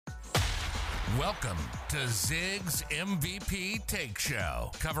Welcome to Zig's MVP Take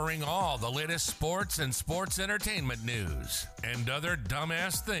Show, covering all the latest sports and sports entertainment news and other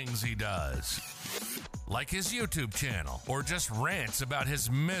dumbass things he does. Like his YouTube channel, or just rants about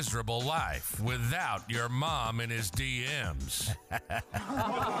his miserable life without your mom in his DMs.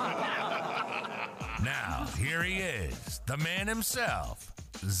 Now, here he is, the man himself,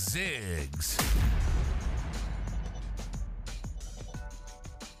 Ziggs.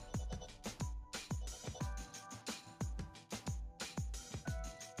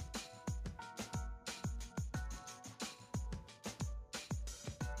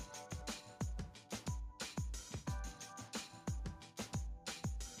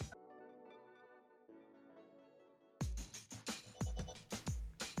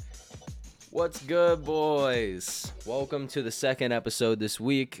 What's good, boys? Welcome to the second episode this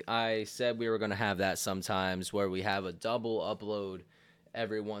week. I said we were going to have that sometimes where we have a double upload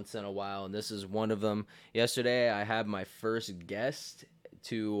every once in a while, and this is one of them. Yesterday, I had my first guest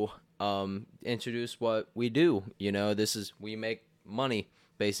to introduce what we do. You know, we make money,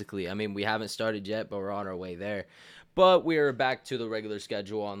 basically. I mean, we haven't started yet, but we're on our way there. But we're back to the regular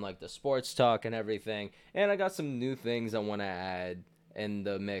schedule on, like, the sports talk and everything, and I got some new things I want to add in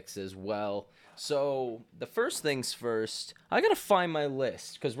the mix as well. So the first things first, I gotta find my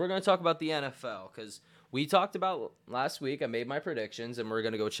list because we're gonna talk about the NFL because we talked about last week. I made my predictions and we're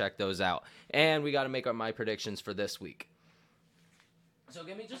gonna go check those out, and we gotta make my predictions for this week. So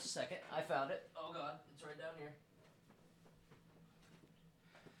give me just a second. I found it. Oh god, it's right down here.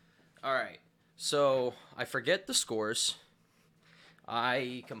 All right, so I forget the scores.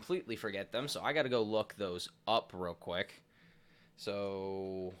 I completely forget them, so I gotta go look those up real quick.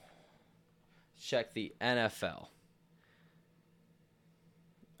 So, check the NFL.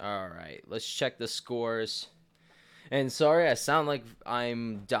 All right, let's check the scores. And sorry, I sound like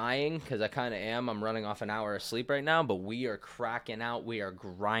I'm dying because I kind of am. I'm running off an hour of sleep right now, but we are cracking out. We are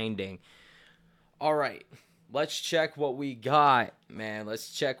grinding. All right, let's check what we got, man.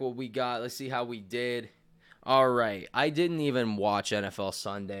 Let's check what we got. Let's see how we did. All right, I didn't even watch NFL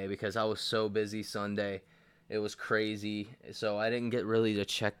Sunday because I was so busy Sunday. It was crazy, so I didn't get really to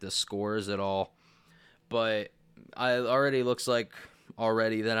check the scores at all. But it already looks like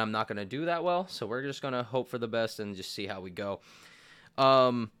that I'm not going to do that well, so we're just going to hope for the best and just see how we go.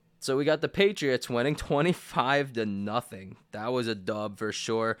 So we got the Patriots winning 25-0. That was a dub for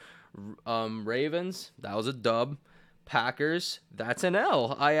sure. Ravens, that was a dub. Packers, that's an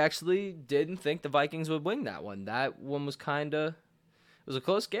L. I actually didn't think the Vikings would win that one. That one was it was a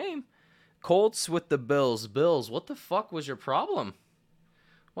close game. Colts with the Bills. Bills, what the fuck was your problem?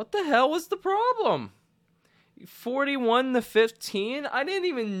 What the hell was the problem? 41-15? I didn't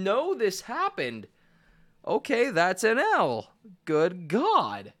even know this happened. Okay, that's an L. Good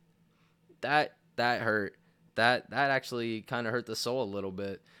God. That hurt. That actually kind of hurt the soul a little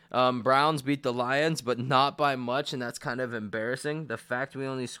bit. Browns beat the Lions, but not by much, and that's kind of embarrassing. The fact we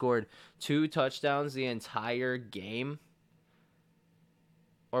only scored 2 touchdowns the entire game.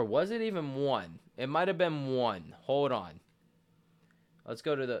 Or was it even 1? It might have been 1. Hold on. Let's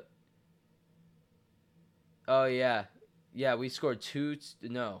go to the... Oh, yeah. Yeah, we scored 2...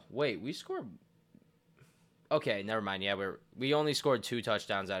 No, wait, we scored... Okay, never mind. Yeah, we only scored 2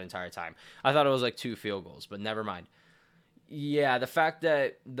 touchdowns that entire time. I thought it was like 2 field goals, but never mind. Yeah, the fact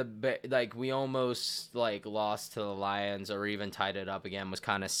that we almost lost to the Lions or even tied it up again was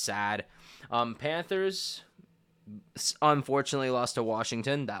kind of sad. Panthers... unfortunately lost to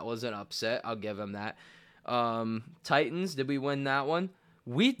Washington. That was an upset. I'll give them that. Titans, did we win that one?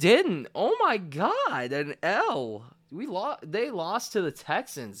 We didn't. Oh my God, an L. They lost to the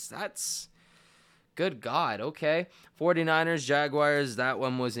Texans. That's good God. Okay. 49ers, Jaguars, that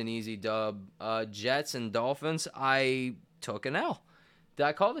one was an easy dub. Jets and Dolphins, I took an L. Did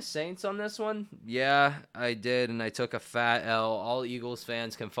I call the Saints on this one? Yeah, I did, and I took a fat L. All Eagles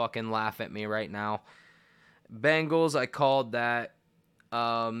fans can fucking laugh at me right now. Bengals, I called that.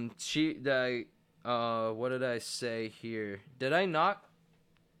 What did I say here? Did I not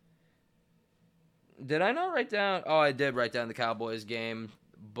write down? Oh, I did write down the Cowboys game,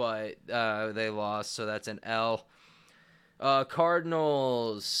 but they lost, so that's an L.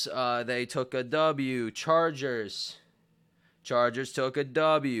 Cardinals, they took a W. Chargers took a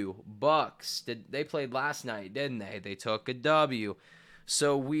W. Bucks, they played last night, didn't they? They took a W.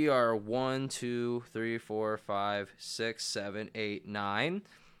 So we are 1, 2, 3, 4, 5, 6, 7, 8, 9.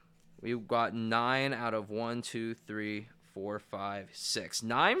 We've got 9 out of 1, 2, 3, 4, 5, 6.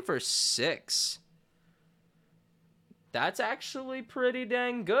 9 for 6. That's actually pretty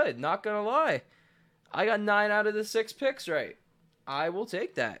dang good, not gonna lie. I got 9 out of the 6 picks right. I will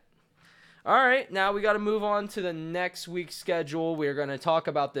take that. All right, now we got to move on to the next week's schedule. We're going to talk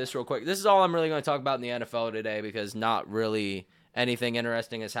about this real quick. This is all I'm really going to talk about in the NFL today because not really anything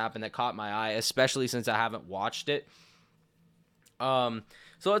interesting has happened that caught my eye, especially since I haven't watched it. So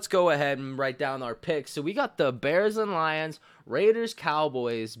let's go ahead and write down our picks. So we got the Bears and Lions, Raiders,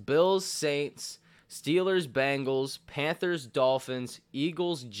 Cowboys, Bills, Saints, Steelers, Bengals, Panthers, Dolphins,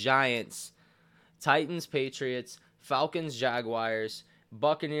 Eagles, Giants, Titans, Patriots, Falcons, Jaguars,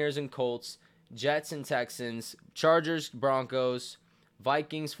 Buccaneers and Colts, Jets and Texans, Chargers, Broncos,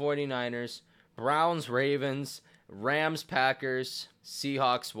 Vikings, 49ers, Browns, Ravens, Rams, Packers,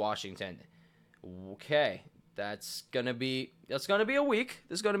 Seahawks, Washington. Okay, that's gonna be a week.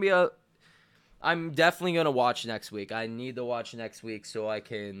 I'm definitely gonna watch next week. I need to watch next week so I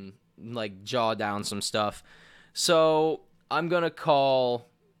can jaw down some stuff. So I'm gonna call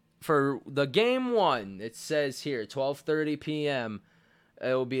for the game one. It says here 12:30 p.m.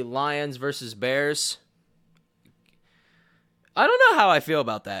 It will be Lions versus Bears. I don't know how I feel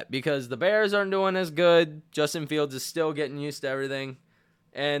about that because the Bears aren't doing as good. Justin Fields is still getting used to everything.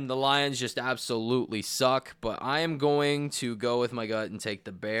 And the Lions just absolutely suck. But I am going to go with my gut and take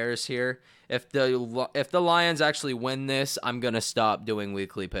the Bears here. If the Lions actually win this, I'm going to stop doing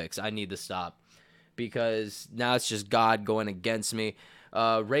weekly picks. I need to stop because now it's just God going against me.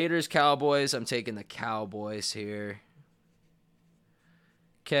 Raiders, Cowboys. I'm taking the Cowboys here.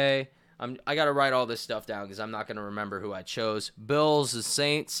 Okay, I got to write all this stuff down because I'm not going to remember who I chose. Bills and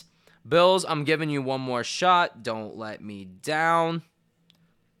Saints. Bills, I'm giving you one more shot. Don't let me down.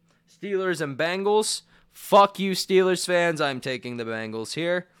 Steelers and Bengals. Fuck you, Steelers fans. I'm taking the Bengals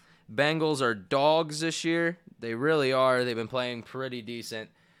here. Bengals are dogs this year. They really are. They've been playing pretty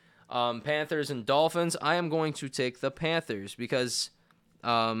decent. Panthers and Dolphins. I am going to take the Panthers because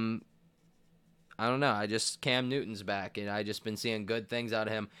I don't know. Cam Newton's back, and I just been seeing good things out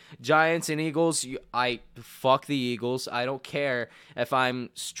of him. Giants and Eagles. Fuck the Eagles. I don't care if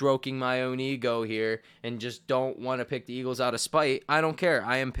I'm stroking my own ego here and just don't want to pick the Eagles out of spite. I don't care.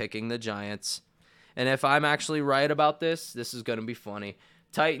 I am picking the Giants. And if I'm actually right about this is going to be funny.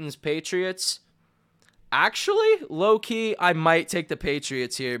 Titans, Patriots. Actually, low-key, I might take the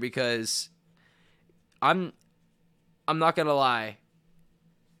Patriots here because I'm not going to lie.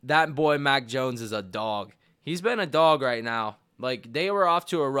 That boy Mac Jones is a dog. He's been a dog right now. They were off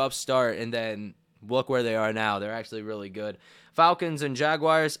to a rough start, and then look where they are now. They're actually really good. Falcons and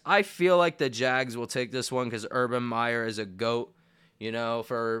Jaguars. I feel like the Jags will take this one because Urban Meyer is a GOAT,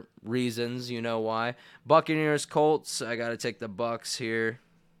 for reasons. You know why. Buccaneers, Colts. I got to take the Bucs here.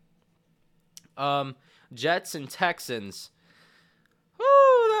 Jets and Texans.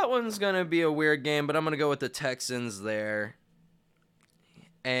 Oh, that one's going to be a weird game, but I'm going to go with the Texans there.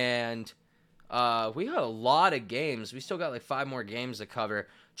 And we got a lot of games. We still got 5 more games to cover.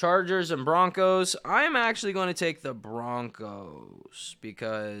 Chargers and Broncos. I'm actually going to take the Broncos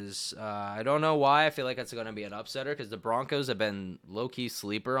because I don't know why. I feel like it's going to be an upsetter because the Broncos have been low-key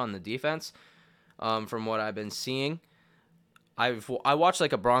sleeper on the defense from what I've been seeing. I watched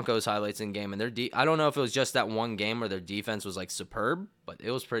a Broncos highlights in game, and I don't know if it was just that one game where their defense was superb, but it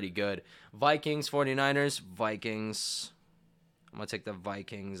was pretty good. Vikings, 49ers. Vikings. I'm going to take the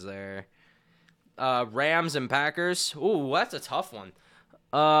Vikings there. Rams and Packers. Ooh, that's a tough one.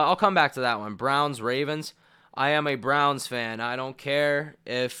 I'll come back to that one. Browns, Ravens. I am a Browns fan. I don't care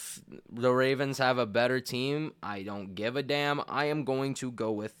if the Ravens have a better team. I don't give a damn. I am going to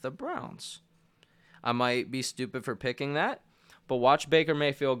go with the Browns. I might be stupid for picking that, but watch Baker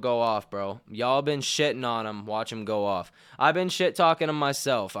Mayfield go off, bro. Y'all been shitting on him. Watch him go off. I've been shit-talking him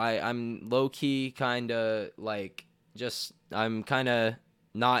myself. I'm low-key kind of I'm kind of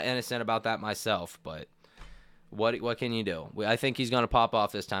not innocent about that myself, but what can you do? I think he's going to pop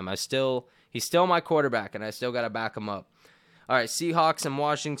off this time. He's still my quarterback, and I still got to back him up. All right, Seahawks and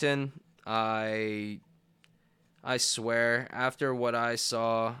Washington. I swear, after what I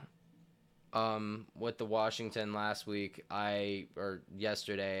saw with the Washington last week, or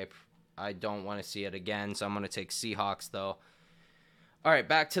yesterday, I don't want to see it again, so I'm going to take Seahawks, though. All right,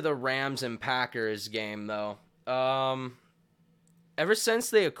 back to the Rams and Packers game, though. Ever since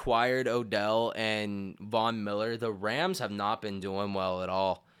they acquired Odell and Von Miller, the Rams have not been doing well at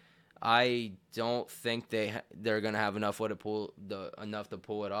all. I don't think they're gonna have enough to pull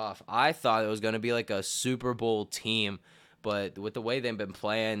it off. I thought it was gonna be a Super Bowl team, but with the way they've been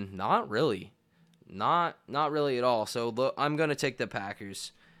playing, not really, not really at all. So look, I'm gonna take the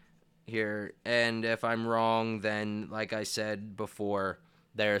Packers here, and if I'm wrong, then like I said before,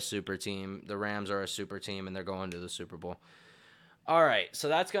 they're a super team. The Rams are a super team, and they're going to the Super Bowl. All right, so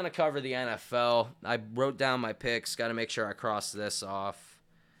that's going to cover the NFL. I wrote down my picks. Got to make sure I cross this off.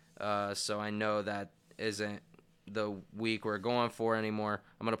 so I know that isn't the week we're going for anymore.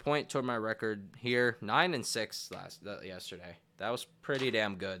 I'm going to point toward my record here, 9-6 yesterday. That was pretty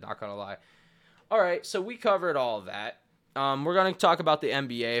damn good, not going to lie. All right, so we covered all of that. We're going to talk about the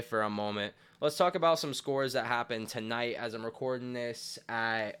NBA for a moment. Let's talk about some scores that happened tonight as I'm recording this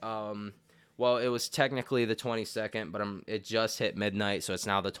at, well, it was technically the 22nd, but it just hit midnight, so it's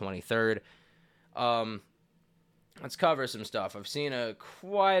now the 23rd. Let's cover some stuff. I've seen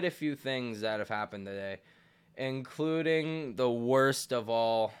quite a few things that have happened today, including the worst of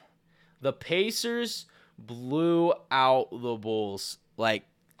all. The Pacers blew out the Bulls. Like,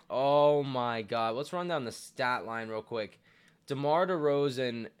 oh my God. Let's run down the stat line real quick. DeMar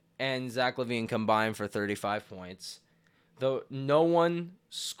DeRozan and Zach LaVine combined for 35 points. Though no one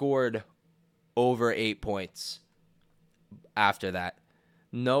scored over 8 points after that.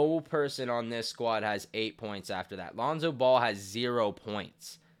 No person on this squad has 8 points after that. Lonzo Ball has 0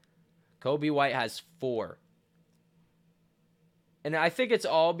 points. Kobe White has 4. And I think it's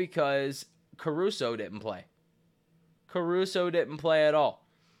all because Caruso didn't play. Caruso didn't play at all.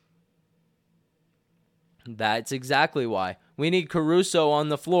 That's exactly why. We need Caruso on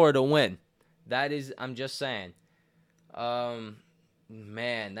the floor to win. I'm just saying.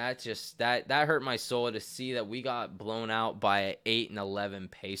 Man, that hurt my soul to see that we got blown out by 8-11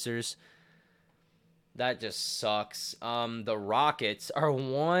 Pacers. That just sucks. The Rockets are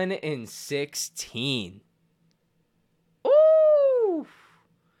 1-16. Ooh,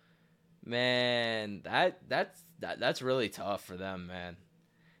 man, that's really tough for them, man.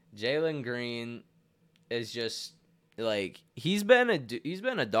 Jalen Green is just like he's been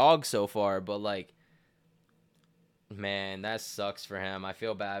a dog so far, but like. Man, that sucks for him. I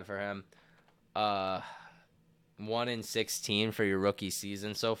feel bad for him. 1-16 for your rookie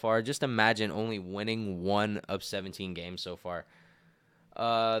season so far. Just imagine only winning 1 of 17 games so far.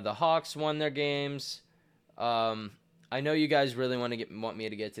 The Hawks won their games. I know you guys really want me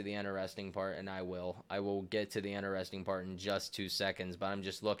to get to the interesting part, and I will. I will get to the interesting part in just 2 seconds, but I'm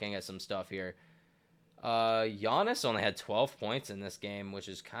just looking at some stuff here. Giannis only had 12 points in this game, which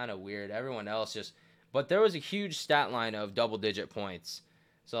is kind of weird. Everyone else just... But there was a huge stat line of double-digit points.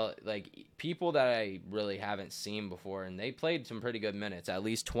 So, like, people that I really haven't seen before, and they played some pretty good minutes, at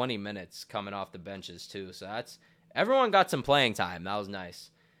least 20 minutes coming off the benches, too. So, everyone got some playing time. That was nice.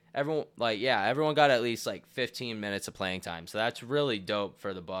 Everyone got at least, 15 minutes of playing time. So, that's really dope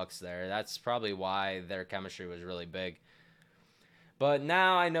for the Bucks there. That's probably why their chemistry was really big. But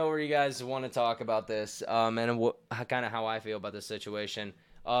now I know where you guys want to talk about this, and kind of how I feel about this situation.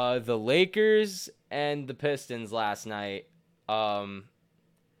 The Lakers and the Pistons last night. I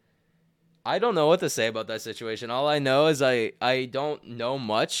don't know what to say about that situation. All I know is I don't know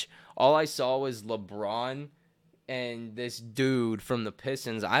much. All I saw was LeBron and this dude from the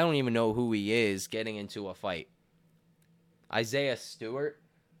Pistons. I don't even know who he is getting into a fight. Isaiah Stewart.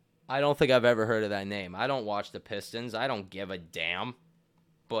 I don't think I've ever heard of that name. I don't watch the Pistons. I don't give a damn.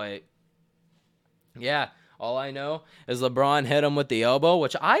 But yeah. All I know is LeBron hit him with the elbow,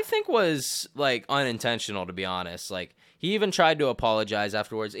 which I think was, unintentional, to be honest. He even tried to apologize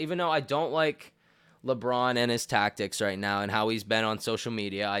afterwards, even though I don't like LeBron and his tactics right now and how he's been on social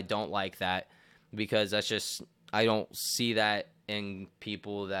media. I don't like that because that's just, I don't see that in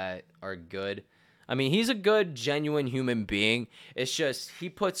people that are good. I mean, he's a good, genuine human being. It's just he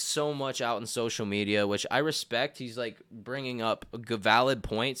puts so much out in social media, which I respect. He's, bringing up good, valid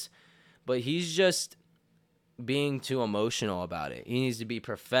points, but he's just being too emotional about it. He needs to be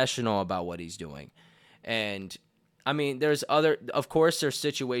professional about what he's doing. And I mean, there's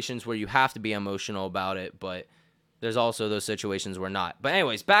situations where you have to be emotional about it, but there's also those situations where not. But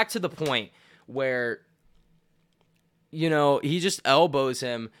anyways, back to the point where, he just elbows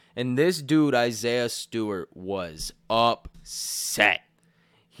him, and this dude, Isaiah Stewart, was upset.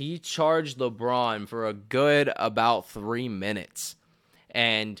 He charged LeBron for a good about 3 minutes.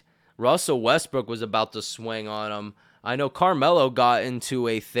 And Russell Westbrook was about to swing on him. I know Carmelo got into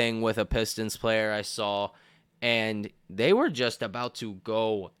a thing with a Pistons player I saw, and they were just about to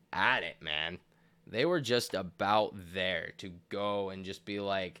go at it, man. They were just about there to go and just be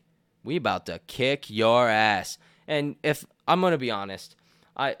like, we about to kick your ass. And if I'm going to be honest,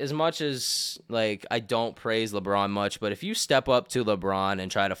 as much as I don't praise LeBron much, but if you step up to LeBron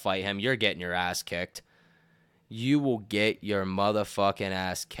and try to fight him, you're getting your ass kicked. You will get your motherfucking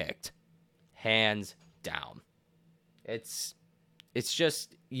ass kicked. Hands down. It's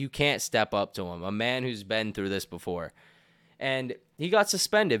just, you can't step up to him. A man who's been through this before. And he got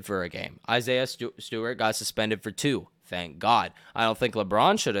suspended for a game. Isaiah Stewart got suspended for 2. Thank God. I don't think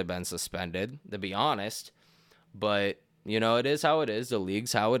LeBron should have been suspended, to be honest. But It is how it is. The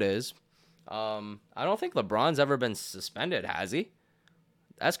league's how it is. I don't think LeBron's ever been suspended, has he?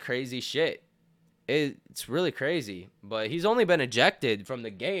 That's crazy shit. It's really crazy. But he's only been ejected from the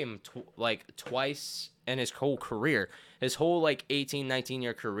game twice in his whole career. His whole 18,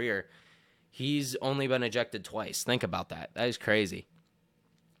 19-year career. He's only been ejected twice. Think about that. That is crazy.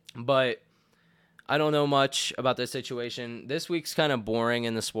 But I don't know much about this situation. This week's kind of boring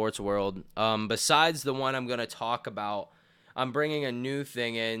in the sports world. Besides the one I'm going to talk about, I'm bringing a new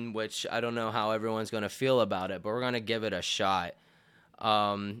thing in, which I don't know how everyone's going to feel about it, but we're going to give it a shot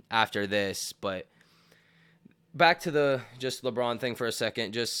after this. But back to the just LeBron thing for a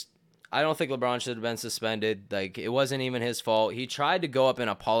second. I don't think LeBron should have been suspended. It wasn't even his fault. He tried to go up and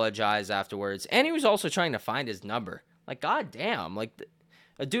apologize afterwards, and he was also trying to find his number. Goddamn,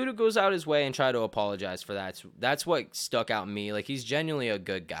 a dude who goes out his way and try to apologize for that's what stuck out in me. He's genuinely a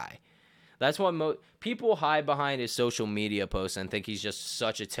good guy. That's what people hide behind his social media posts and think he's just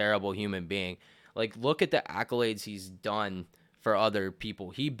such a terrible human being. Look at the accolades he's done for other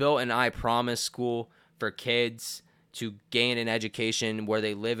people. He built an I Promise school for kids to gain an education where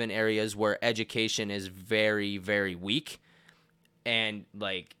they live in areas where education is very, very weak. And,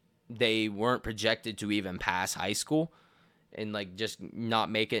 they weren't projected to even pass high school and, just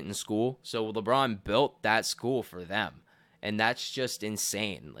not make it in school. So LeBron built that school for them. And that's just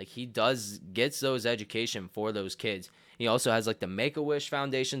insane. He gets those education for those kids. He also has the Make-A-Wish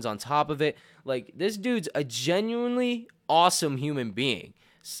foundations on top of it. This dude's a genuinely awesome human being.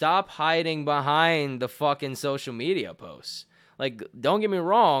 Stop hiding behind the fucking social media posts. Don't get me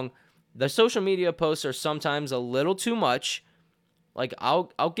wrong, the social media posts are sometimes a little too much.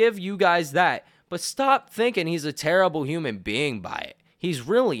 I'll give you guys that, but stop thinking he's a terrible human being by it. He's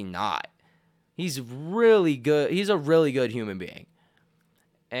really not. He's really good. He's a really good human being.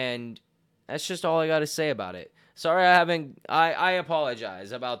 And that's just all I got to say about it. Sorry I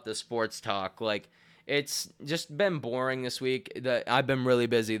apologize about the sports talk. It's just been boring this week. I've been really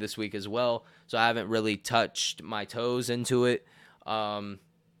busy this week as well, so I haven't really touched my toes into it.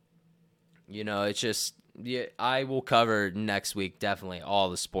 It's just, I will cover next week, definitely,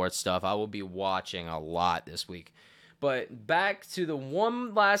 all the sports stuff. I will be watching a lot this week. But back to the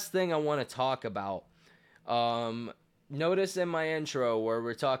one last thing I want to talk about. Notice in my intro where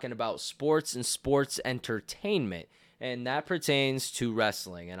we're talking about sports and sports entertainment, and that pertains to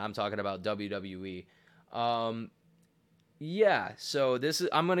wrestling, and I'm talking about WWE. So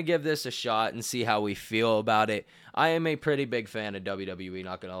I'm going to give this a shot and see how we feel about it. I am a pretty big fan of WWE,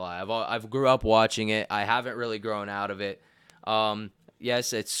 not going to lie. I've grew up watching it. I haven't really grown out of it.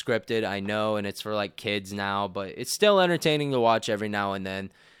 Yes, it's scripted, I know, and it's for kids now, but it's still entertaining to watch every now and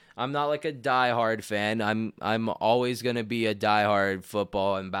then. I'm not a diehard fan. I'm always going to be a diehard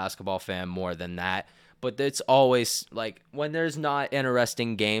football and basketball fan more than that. But it's always when there's not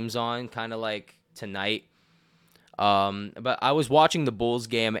interesting games on, kind of like tonight. But I was watching the Bulls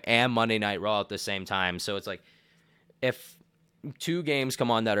game and Monday Night Raw at the same time, so it's if two games come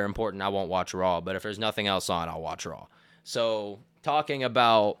on that are important, I won't watch Raw. But if there's nothing else on, I'll watch Raw. So talking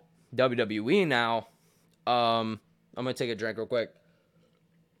about WWE now, I'm going to take a drink real quick.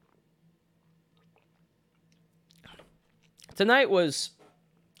 Tonight was,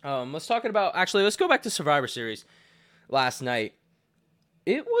 let's go back to Survivor Series last night.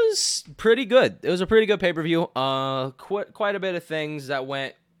 It was pretty good. It was a pretty good pay-per-view. Quite a bit of things that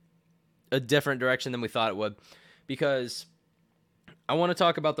went a different direction than we thought it would. Because I want to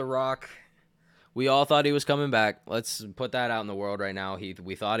talk about The Rock. We all thought he was coming back. Let's put that out in the world right now.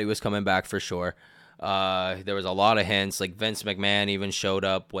 We thought he was coming back for sure. There was a lot of hints. Vince McMahon even showed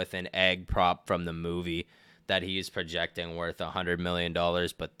up with an egg prop from the movie that he's projecting worth $100 million.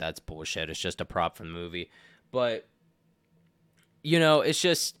 But that's bullshit. It's just a prop from the movie. But, it's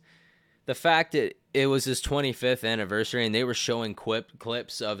just the fact that it was his 25th anniversary and they were showing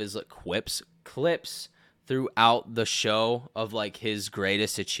clips of his clips throughout the show of his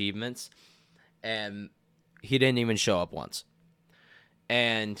greatest achievements. And he didn't even show up once.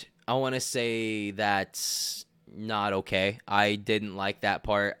 And I want to say that's not okay. I didn't like that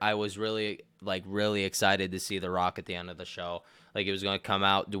part. I was really excited to see The Rock at the end of the show. He was going to come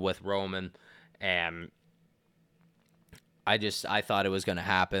out with Roman. And I thought it was going to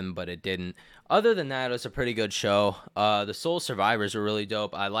happen, but it didn't. Other than that, it was a pretty good show. The Soul Survivors were really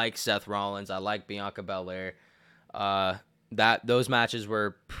dope. I like Seth Rollins. I like Bianca Belair. Those matches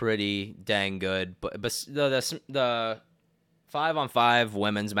were pretty dang good, but the 5-on-5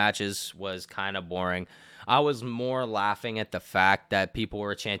 women's matches was kind of boring. I was more laughing at the fact that people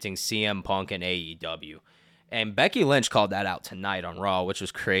were chanting CM Punk and AEW, and Becky Lynch called that out tonight on Raw, which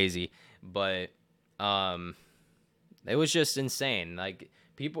was crazy. But It was just insane. Like,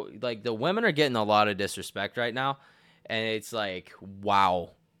 people, like, the women are getting a lot of disrespect right now, and it's like,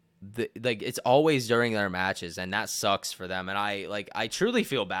 wow. Like, it's always during their matches, and that sucks for them. And I truly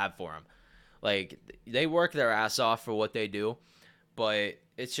feel bad for them. Like, they work their ass off for what they do, but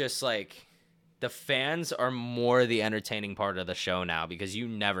it's just like, the fans are more the entertaining part of the show now, because you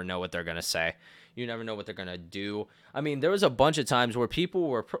never know what they're going to say. You never know what they're going to do. I mean, there was a bunch of times where people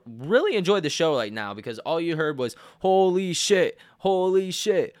were really enjoyed the show right now, because all you heard was, holy shit, holy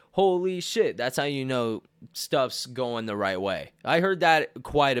shit, holy shit. That's how you know stuff's going the right way. I heard that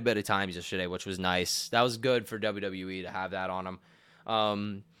quite a bit of times yesterday, which was nice. That was good for WWE to have that on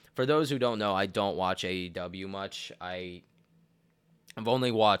them. For those who don't know, I don't watch AEW much. I've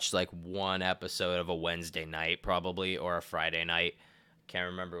only watched like one episode of a Wednesday night, probably, or a Friday night.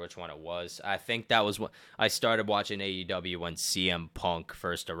 Can't remember which one it was. I think that was when I started watching AEW when CM Punk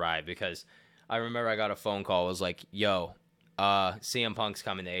first arrived, because I remember I got a phone call. It was like, yo, CM Punk's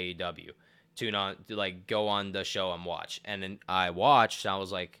coming to AEW. Tune on, like, go on the show and watch. And then I watched, and I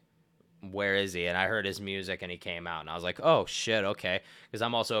was like, where is he? And I heard his music, and he came out, and I was like, oh shit, okay, because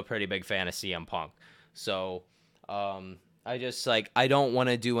I'm also a pretty big fan of CM Punk. So I just, like, I don't want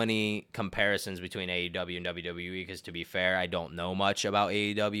to do any comparisons between AEW and WWE, because, to be fair, I don't know much about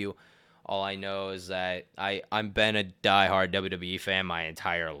AEW. All I know is that I'm been a diehard WWE fan my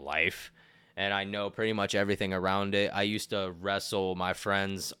entire life, and I know pretty much everything around it. I used to wrestle my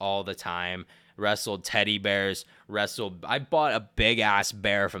friends all the time, wrestled teddy bears, I bought a big-ass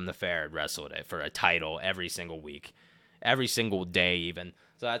bear from the fair and wrestled it for a title every single week, every single day even.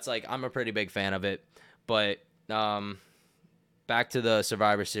 So that's, like, I'm a pretty big fan of it, but, back to the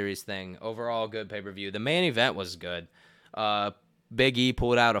Survivor Series thing. Overall, good pay-per-view. The main event was good. Big E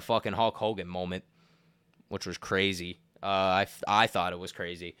pulled out a fucking Hulk Hogan moment, which was crazy. I thought it was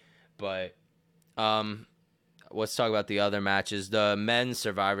crazy. But let's talk about the other matches. The men's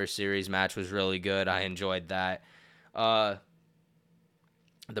Survivor Series match was really good. I enjoyed that. The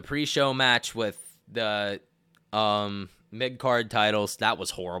pre-show match with the mid-card titles, that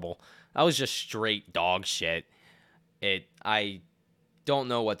was horrible. That was just straight dog shit. I don't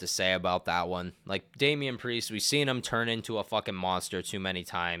know what to say about that one. Like, Damian Priest, we've seen him turn into a fucking monster too many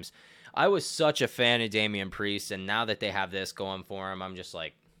times. I was such a fan of Damian Priest, and now that they have this going for him, I'm just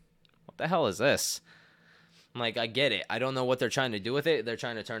like, what the hell is this? I'm like, I get it. I don't know what they're trying to do with it. They're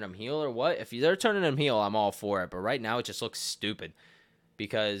trying to turn him heel or what? If they're turning him heel, I'm all for it. But right now, it just looks stupid.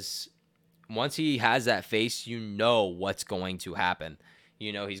 Because once he has that face, you know what's going to happen.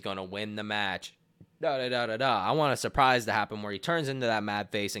 You know he's going to win the match. I want a surprise to happen where he turns into that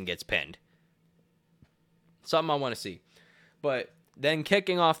mad face and gets pinned. Something I want to see. But then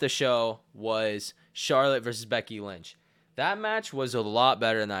kicking off the show was Charlotte versus Becky Lynch. That match was a lot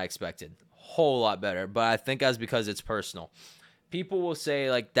better than I expected. Whole lot better. But I think that's because it's personal. People will say,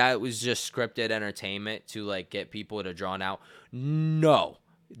 like, that was just scripted entertainment to, like, get people to drawn out. No.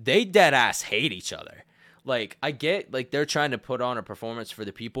 They dead ass hate each other. Like, I get, like, they're trying to put on a performance for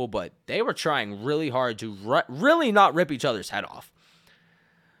the people, but they were trying really hard to really not rip each other's head off.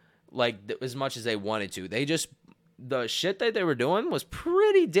 Like, as much as they wanted to. The shit that they were doing was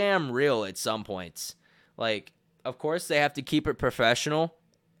pretty damn real at some points. Like, of course, they have to keep it professional,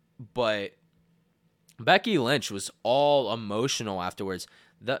 but Becky Lynch was all emotional afterwards.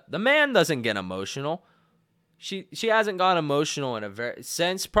 The man doesn't get emotional. She hasn't gone emotional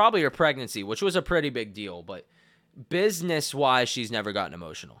since probably her pregnancy, which was a pretty big deal. But business-wise, she's never gotten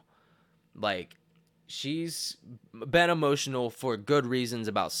emotional. Like, she's been emotional for good reasons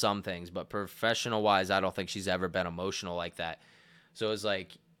about some things, but professional-wise, I don't think she's ever been emotional like that. So it's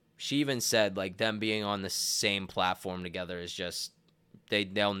like, she even said, like, them being on the same platform together is just,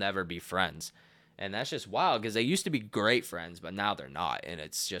 they'll never be friends. And that's just wild, because they used to be great friends, but now they're not. And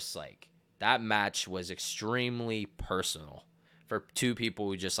it's just like, that match was extremely personal for two people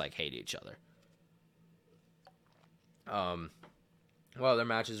who just, like, hate each other. Well, their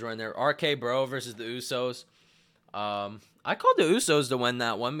matches were in there. RK Bro versus the Usos. I called the Usos to win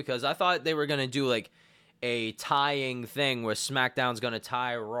that one because I thought they were going to do, like, a tying thing where SmackDown's going to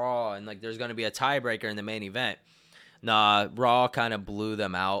tie Raw and, like, there's going to be a tiebreaker in the main event. Nah, Raw kind of blew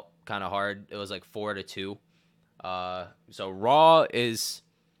them out kind of hard. It was, like, 4-2. So Raw is,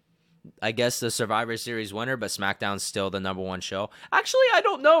 I guess, the Survivor Series winner, but SmackDown's still the number one show. Actually, I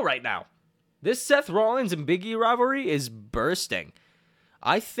don't know right now. This Seth Rollins and Big E rivalry is bursting.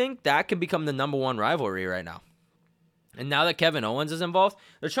 I think that could become the number one rivalry right now. And now that Kevin Owens is involved,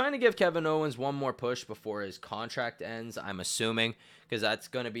 they're trying to give Kevin Owens one more push before his contract ends, I'm assuming, because that's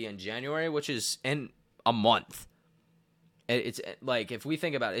going to be in January, which is in a month. It's like, if we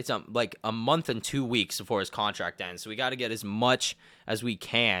think about it, it's like a month and 2 weeks before his contract ends. So we got to get as much as we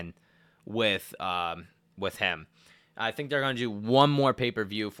can with him. I think they're going to do one more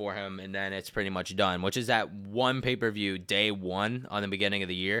pay-per-view for him, and then it's pretty much done, which is that one pay-per-view day one on the beginning of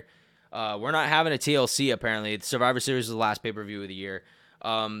the year. We're not having a TLC, apparently. The Survivor Series is the last pay-per-view of the year.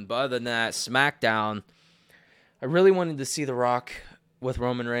 But other than that, SmackDown, I really wanted to see The Rock with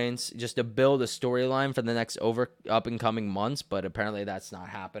Roman Reigns, just to build a storyline for the next up and coming months, but apparently that's not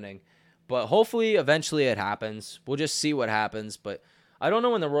happening. But hopefully, eventually it happens. We'll just see what happens, but I don't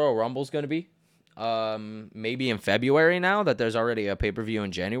know when the Royal Rumble is going to be. Maybe in February now that there's already a pay-per-view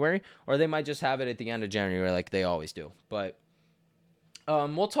in January, or they might just have it at the end of January like they always do. But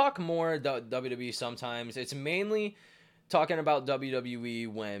we'll talk more WWE sometimes. It's mainly talking about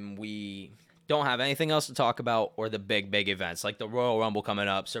WWE when we don't have anything else to talk about, or the big let's like the Royal Rumble coming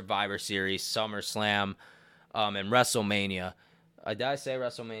up, Survivor Series, SummerSlam, and WrestleMania. Did I say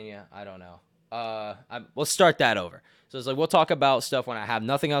WrestleMania? I don't know. We'll start that over. So it's like we'll talk about stuff when I have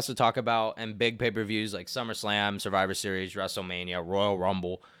nothing else to talk about, and big pay-per-views like SummerSlam, Survivor Series, WrestleMania, Royal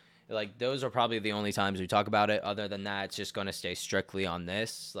Rumble. Like, those are probably the only times we talk about it. Other than that, it's just going to stay strictly on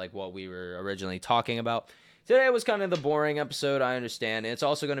this, like what we were originally talking about. Today was kind of the boring episode, I understand. It's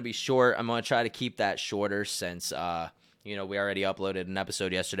also going to be short. I'm going to try to keep that shorter since, we already uploaded an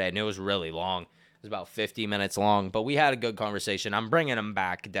episode yesterday, and it was really long. It was about 50 minutes long, but we had a good conversation. I'm bringing them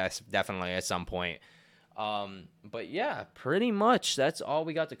back definitely at some point. But yeah, pretty much that's all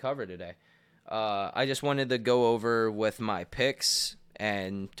we got to cover today. I just wanted to go over with my picks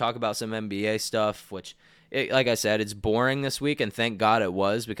and talk about some NBA stuff, which, like I said, it's boring this week, and thank God it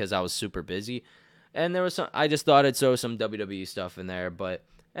was, because I was super busy. And there was I just thought I'd throw some WWE stuff in there. But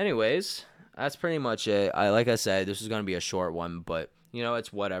anyways, that's pretty much it. Like I said, this is going to be a short one, but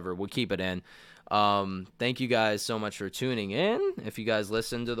it's whatever. We'll keep it in. Thank you guys so much for tuning in, if you guys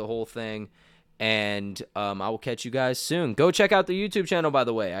listened to the whole thing. And I will catch you guys soon. Go check out the YouTube channel, by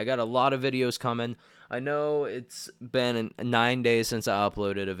the way. I got a lot of videos coming. I know it's been 9 days since I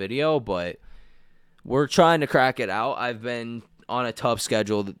uploaded a video, but we're trying to crack it out. I've been on a tough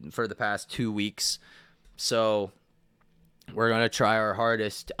schedule for the past 2 weeks, so we're going to try our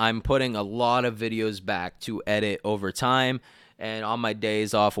hardest. I'm putting a lot of videos back to edit over time, and on my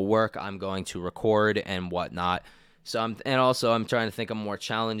days off of work, I'm going to record and whatnot. So I'm trying to think of more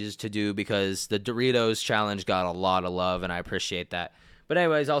challenges to do, because the Doritos challenge got a lot of love, and I appreciate that. But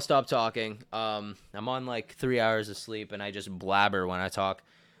anyways, I'll stop talking. I'm on like 3 hours of sleep, and I just blabber when I talk.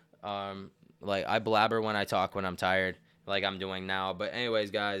 I blabber when I talk when I'm tired, like I'm doing now. But anyways,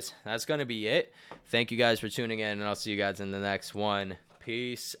 guys, that's going to be it. Thank you guys for tuning in, and I'll see you guys in the next one.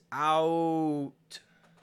 Peace out.